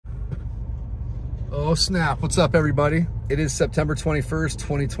Oh snap, what's up everybody? It is September 21st,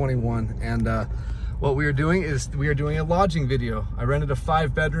 2021, and what we are doing is we are doing a lodging video. I rented a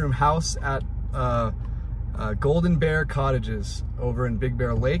 5-bedroom house at Golden Bear Cottages over in Big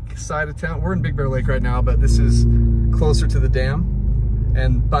Bear Lake side of town. We're in Big Bear Lake right now, but this is closer to the dam.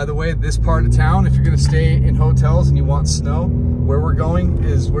 And by the way, this part of town, if you're gonna stay in hotels and you want snow, where we're going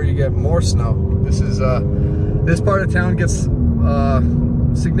is where you get more snow. This part of town gets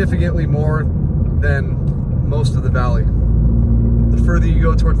significantly more than most of the valley. The further you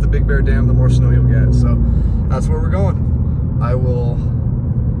go towards the Big Bear Dam, the more snow you'll get. So that's where we're going. I will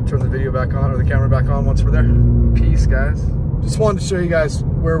turn the video back on, or the camera back on, once we're there. Peace, guys. Just wanted to show you guys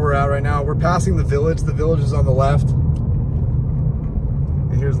where we're at right now. We're passing the village. The village is on the left.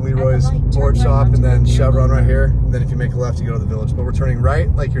 And here's Leroy's board shop, and then Chevron right here. And then if you make a left, you go to the village. But we're turning right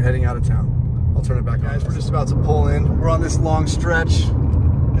like you're heading out of town. I'll turn it back on. Guys, we're just about to pull in. We're on this long stretch.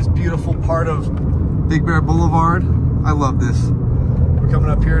 This beautiful part of Big Bear Boulevard. I love this. We're coming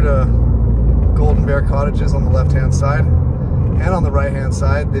up here to Golden Bear Cottages on the left-hand side and on the right-hand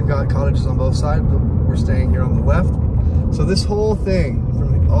side. They've got cottages on both sides, but we're staying here on the left. So this whole thing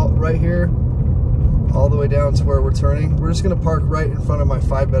from right here all the way down to where we're turning, we're just gonna park right in front of my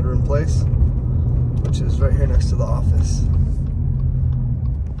 5-bedroom place, which is right here next to the office.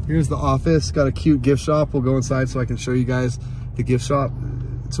 Here's the office, got a cute gift shop. We'll go inside so I can show you guys the gift shop.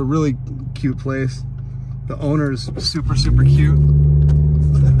 It's a really cute place. The owner's super, super cute.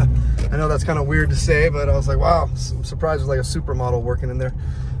 I know that's kind of weird to say, but I was like, wow, I'm surprised there's like a supermodel working in there.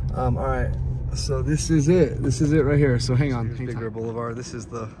 All right, so this is it. This is it right here. So hang on. Here's Big Bear Boulevard. This is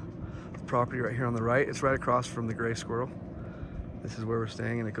the property right here on the right. It's right across from the Gray Squirrel. This is where we're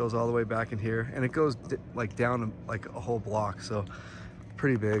staying, and it goes all the way back in here, and it goes like down like a whole block, so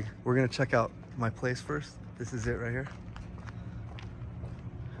pretty big. We're gonna check out my place first. This is it right here.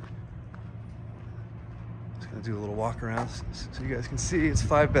 Gonna do a little walk around so you guys can see. It's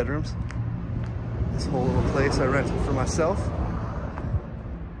 5 bedrooms. This whole little place I rented for myself.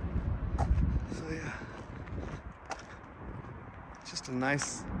 So yeah, just a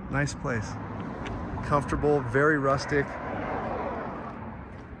nice place. Comfortable, very rustic.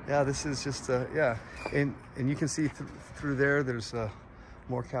 Yeah, this is just yeah, and you can see through there. There's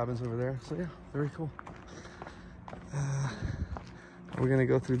more cabins over there. So yeah, very cool. We're gonna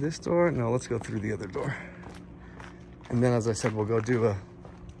go through this door. No, let's go through the other door. And then, as I said, we'll go we'll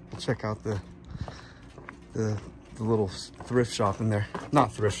check out the little thrift shop in there.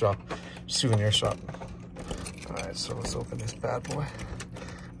 Not thrift shop, souvenir shop. All right, so let's open this bad boy.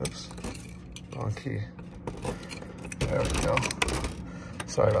 Oops, wrong key. There we go.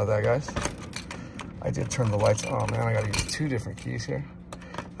 Sorry about that, guys. I did turn the lights on. Oh man, I gotta use 2 different keys here.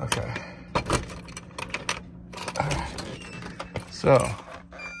 Okay. All right. So,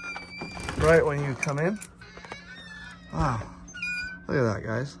 right when you come in, wow, look at that,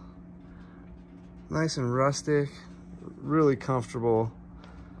 guys. Nice and rustic, really comfortable,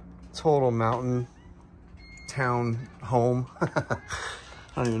 total mountain town home. I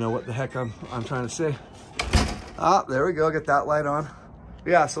don't even know what the heck I'm trying to say. Ah, there we go, get that light on.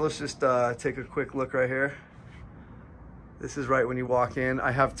 Yeah, so let's just take a quick look right here. This is right when you walk in.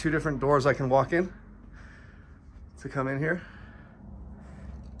 I have 2 different doors I can walk in to come in here.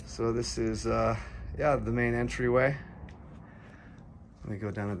 So this is, yeah, the main entryway. Let me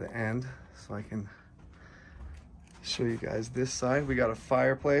go down to the end so I can show you guys this side. We got a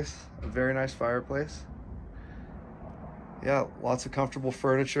fireplace, a very nice fireplace. Yeah, lots of comfortable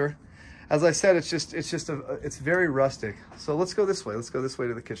furniture. As I said, it's very rustic. So let's go this way. Let's go this way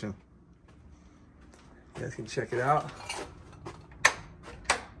to the kitchen. You guys can check it out.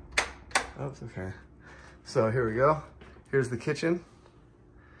 Oh, it's okay. So here we go. Here's the kitchen.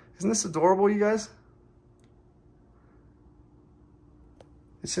 Isn't this adorable, you guys?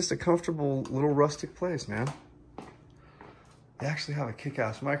 It's just a comfortable little rustic place, man. They actually have a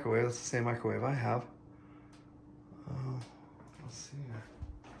kick-ass microwave. That's the same microwave I have. Let's see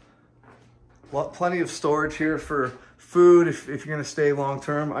here. Plenty of storage here for food if you're gonna stay long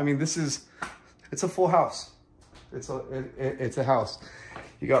term. I mean, it's a full house. It's a house.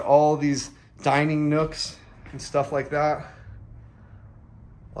 You got all these dining nooks and stuff like that.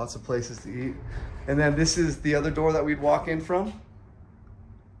 Lots of places to eat. And then this is the other door that we'd walk in from.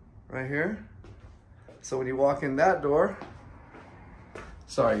 Right here. So when you walk in that door,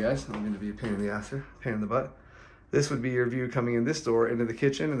 sorry guys, I'm going to be a pain in the ass here, pain in the butt. This would be your view coming in this door into the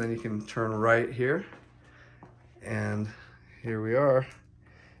kitchen, and then you can turn right here. And here we are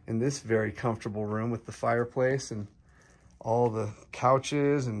in this very comfortable room with the fireplace and all the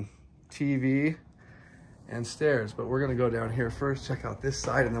couches and TV and stairs. But we're going to go down here first, check out this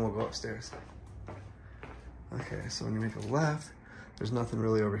side, and then we'll go upstairs. Okay, so when you make a left, there's nothing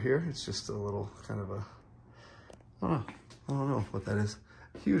really over here. It's just a little kind of a, I don't know what that is.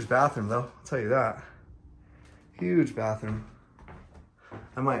 Huge bathroom though, I'll tell you that. Huge bathroom.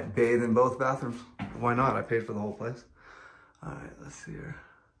 I might bathe in both bathrooms. Why not? I paid for the whole place. All right, let's see here.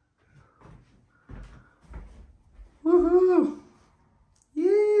 Woohoo!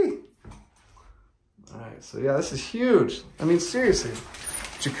 Yee! All right, so yeah, this is huge. I mean, seriously.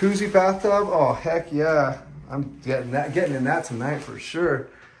 Jacuzzi bathtub, oh heck yeah. I'm getting in that tonight for sure.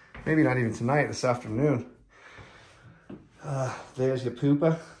 Maybe not even tonight, this afternoon. There's your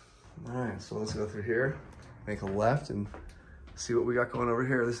poopa. All right, so let's go through here, make a left and see what we got going over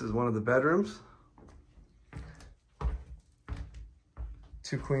here. This is one of the bedrooms.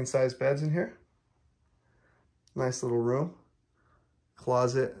 2 queen size beds in here. Nice little room.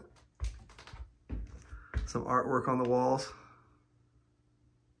 Closet. Some artwork on the walls.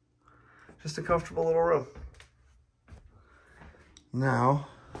 Just a comfortable little room. Now,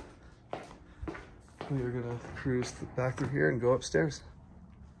 we are gonna cruise back through here and go upstairs.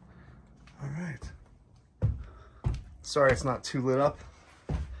 All right. Sorry it's not too lit up.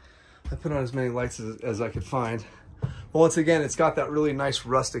 I put on as many lights as I could find. But once again, it's got that really nice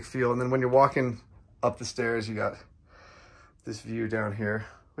rustic feel. And then when you're walking up the stairs, you got this view down here,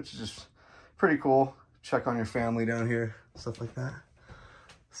 which is just pretty cool. Check on your family down here, stuff like that.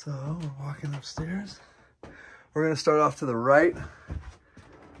 So we're walking upstairs. We're gonna start off to the right.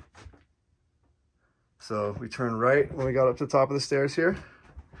 So we turn right when we got up to the top of the stairs here.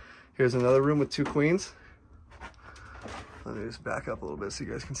 Here's another room with 2 queens. Let me just back up a little bit so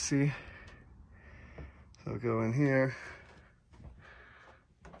you guys can see. So go in here.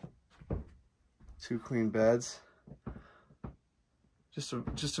 2 queen beds. Just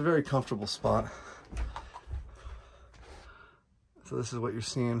a very comfortable spot. So this is what you're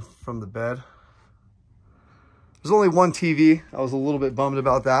seeing from the bed. There's only one TV. I was a little bit bummed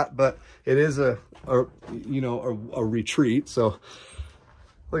about that, but it is a retreat. So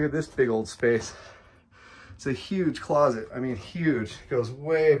look at this big old space. It's a huge closet. I mean, huge. It goes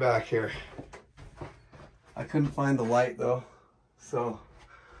way back here. I couldn't find the light though. So,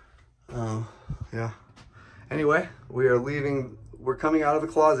 yeah. Anyway, we're coming out of the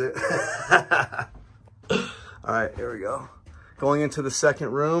closet. All right, here we go. Going into the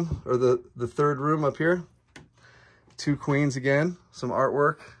second room, or the third room up here. 2 queens again, some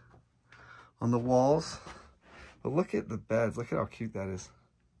artwork on the walls. But look at the beds, look at how cute that is.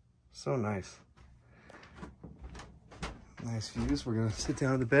 So nice. Nice views. We're gonna sit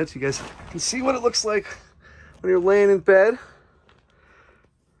down in the bed so you guys can see what it looks like when you're laying in bed.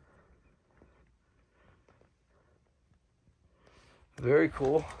 Very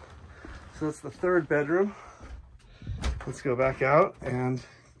cool. So that's the 3rd bedroom. Let's go back out and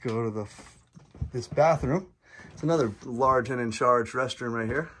go to this bathroom. It's another large and in charge restroom right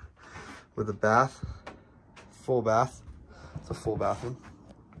here with a bath, full bath. It's a full bathroom.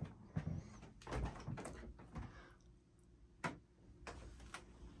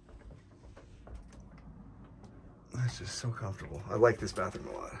 It's just so comfortable. I like this bathroom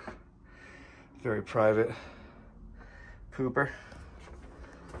a lot. Very private. Pooper.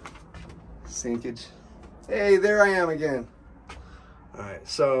 Sinkage. Hey, there I am again. All right,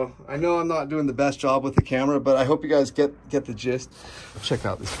 so I know I'm not doing the best job with the camera, but I hope you guys get the gist. Check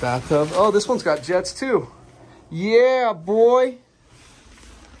out this bathtub. Oh, this one's got jets too. Yeah, boy.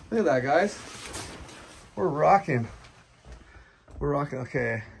 Look at that, guys. We're rocking. We're rocking.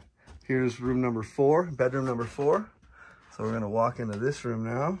 Okay, here's room number 4, bedroom number 4. So we're gonna walk into this room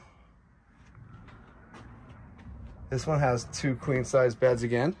now. This one has 2 queen size beds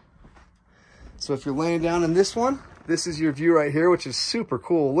again. So if you're laying down in this one, this is your view right here, which is super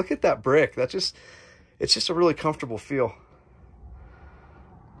cool. Look at that brick. It's just a really comfortable feel.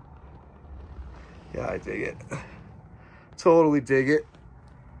 Yeah, I dig it. Totally dig it.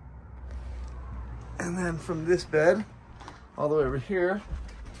 And then from this bed, all the way over here,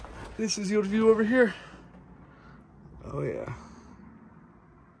 this is your view over here. Oh yeah.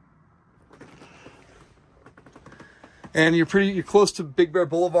 And you're close to Big Bear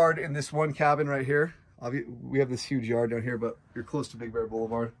Boulevard in this one cabin right here. We have this huge yard down here, but you're close to Big Bear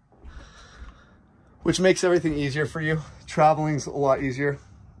Boulevard, which makes everything easier for you. Traveling's a lot easier.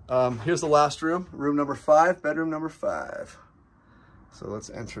 Here's the last room, room number 5, bedroom number 5. So let's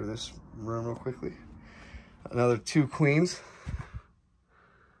enter this room real quickly. Another 2 queens.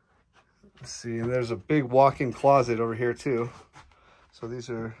 Let's see, and there's a big walk-in closet over here too. So this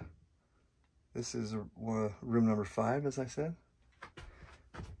is room number 5, as I said.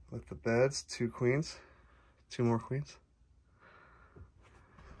 With the beds, 2 queens, 2 more queens.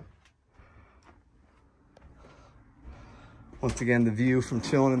 Once again, the view from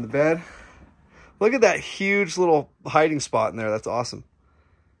chilling in the bed. Look at that huge little hiding spot in there. That's awesome.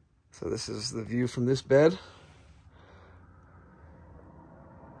 So this is the view from this bed.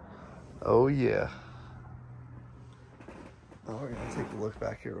 Oh yeah. Oh, we're gonna take a look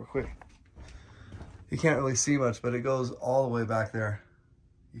back here real quick. You can't really see much, but it goes all the way back there.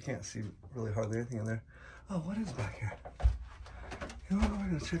 You can't see really hardly anything in there. Oh, what is back here? You know what, we're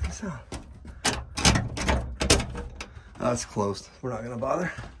gonna check this out. Oh, it's closed. We're not gonna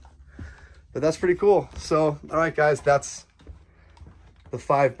bother. But that's pretty cool. So, all right guys, that's the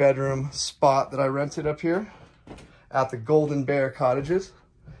 5-bedroom spot that I rented up here at the Golden Bear Cottages.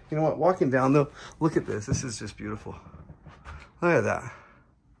 You know what, walking down though, look at this. This is just beautiful. Look at that.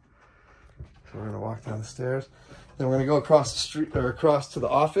 So we're gonna walk down the stairs. Then we're gonna go across the street, or across to the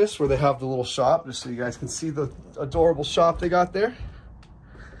office where they have the little shop, just so you guys can see the adorable shop they got there.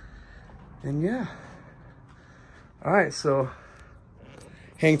 And yeah. All right, so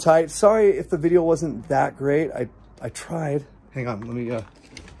hang tight. Sorry if the video wasn't that great. I tried. Hang on, let me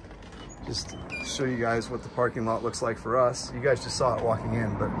just show you guys what the parking lot looks like for us. You guys just saw it walking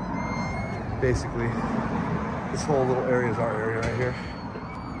in, but basically this whole little area is our area right here.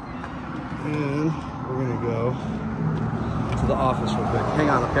 And we're gonna go to the office real quick. Hang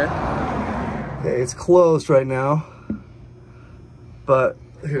on, okay? Okay, it's closed right now, but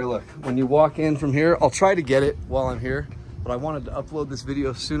here, look, when you walk in from here, I'll try to get it while I'm here, but I wanted to upload this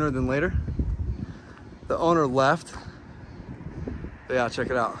video sooner than later. The owner left. But yeah,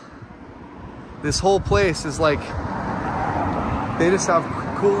 check it out. This whole place is like, they just have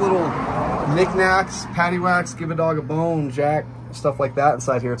cool little knickknacks, paddywhacks, give a dog a bone, Jack, stuff like that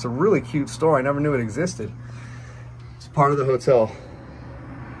inside here. It's a really cute store. I never knew it existed. It's part of the hotel.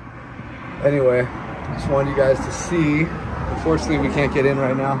 Anyway, just wanted you guys to see. Unfortunately, we can't get in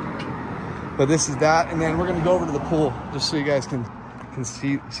right now, but this is that. And then we're gonna go over to the pool just so you guys can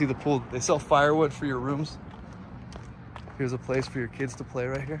see the pool. They sell firewood for your rooms. Here's a place for your kids to play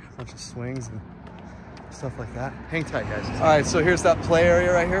right here. A bunch of swings and stuff like that. Hang tight, guys. All right, so here's that play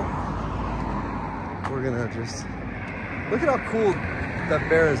area right here. We're gonna just, look at how cool that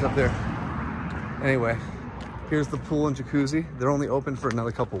bear is up there. Anyway, here's the pool and jacuzzi. They're only open for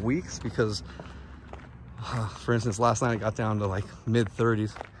another couple weeks because, for instance, last night I got down to like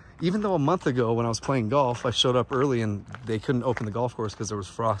mid-30s. Even though a month ago when I was playing golf, I showed up early and they couldn't open the golf course because there was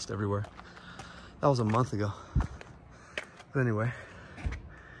frost everywhere. That was a month ago. But anyway,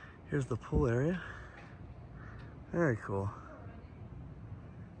 here's the pool area. Very cool.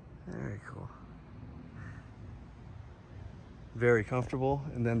 Very cool. Very comfortable.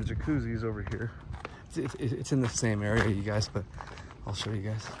 And then the jacuzzi is over here. It's in the same area, you guys, but I'll show you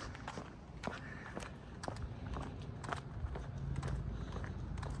guys.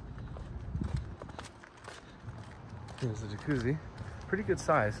 Here's the jacuzzi. Pretty good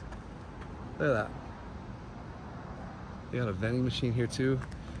size. Look at that. They got a vending machine here too.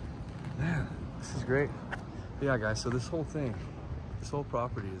 Man, this is great. But yeah, guys, so this whole thing, this whole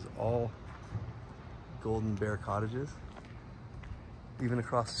property is all Golden Bear Cottages. Even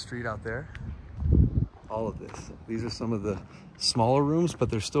across the street out there. All of this. These are some of the smaller rooms, but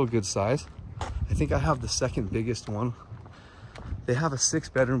they're still good size. I think I have the second biggest one. They have a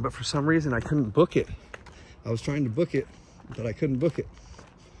 6-bedroom, but for some reason I couldn't book it. I was trying to book it, but I couldn't book it.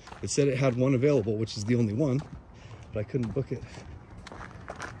 It said it had one available, which is the only one, but I couldn't book it.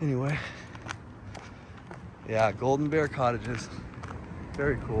 Anyway, yeah, Golden Bear Cottages.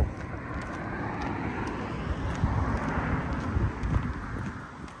 Very cool.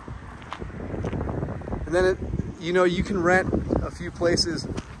 And then, you know, you can rent a few places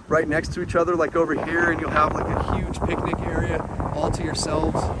right next to each other, like over here, and you'll have like a huge picnic area all to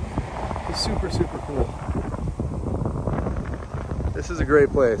yourselves. It's super, super cool. This is a great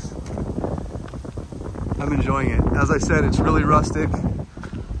place. I'm enjoying it. As I said, it's really rustic.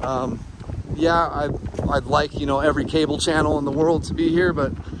 Yeah, I'd like, you know, every cable channel in the world to be here,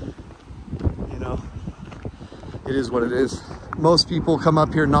 but you know, it is what it is. Most people come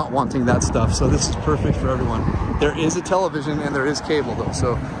up here not wanting that stuff, so this is perfect for everyone. There is a television and there is cable though,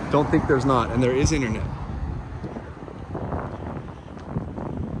 so don't think there's not, and there is internet.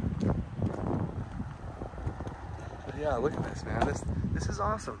 But yeah, look at this, man. This is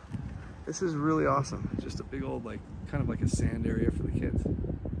awesome. This is really awesome. Just a big old, like, kind of like a sand area for the kids.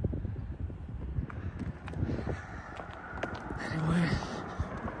 Anyway,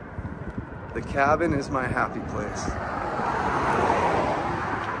 the cabin is my happy place.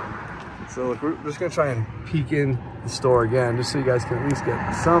 So look, we're just gonna try and peek in the store again, just so you guys can at least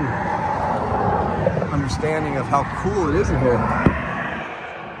get some understanding of how cool it is in here.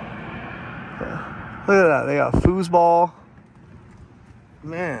 Look at that, they got foosball,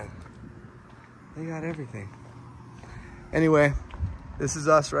 Man, they got everything. Anyway, this is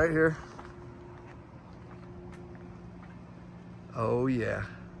us right here. Oh yeah.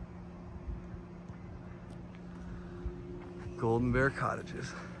 Golden Bear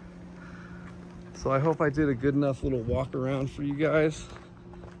Cottages. So I hope I did a good enough little walk around for you guys.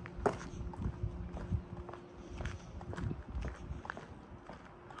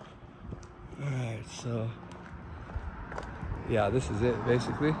 All right, so yeah, this is it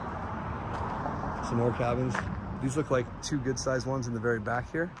basically. Some more cabins. These look like 2 good-sized ones in the very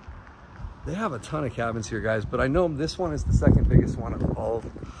back here. They have a ton of cabins here, guys, but I know this one is the second biggest one of all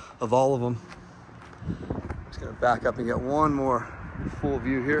of them. I'm just gonna back up and get one more full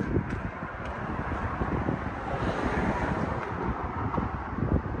view here.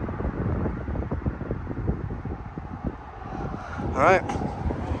 All right.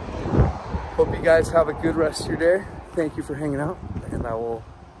 Hope you guys have a good rest of your day. Thank you for hanging out, and I will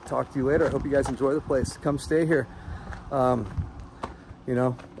talk to you later. I hope you guys enjoy the place. Come stay here. You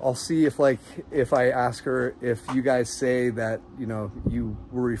know, I'll see if I ask her, if you guys say that, you know, you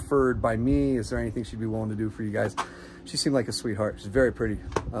were referred by me, is there anything she'd be willing to do for you guys? She seemed like a sweetheart. She's very pretty.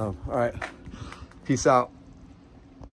 All right. Peace out.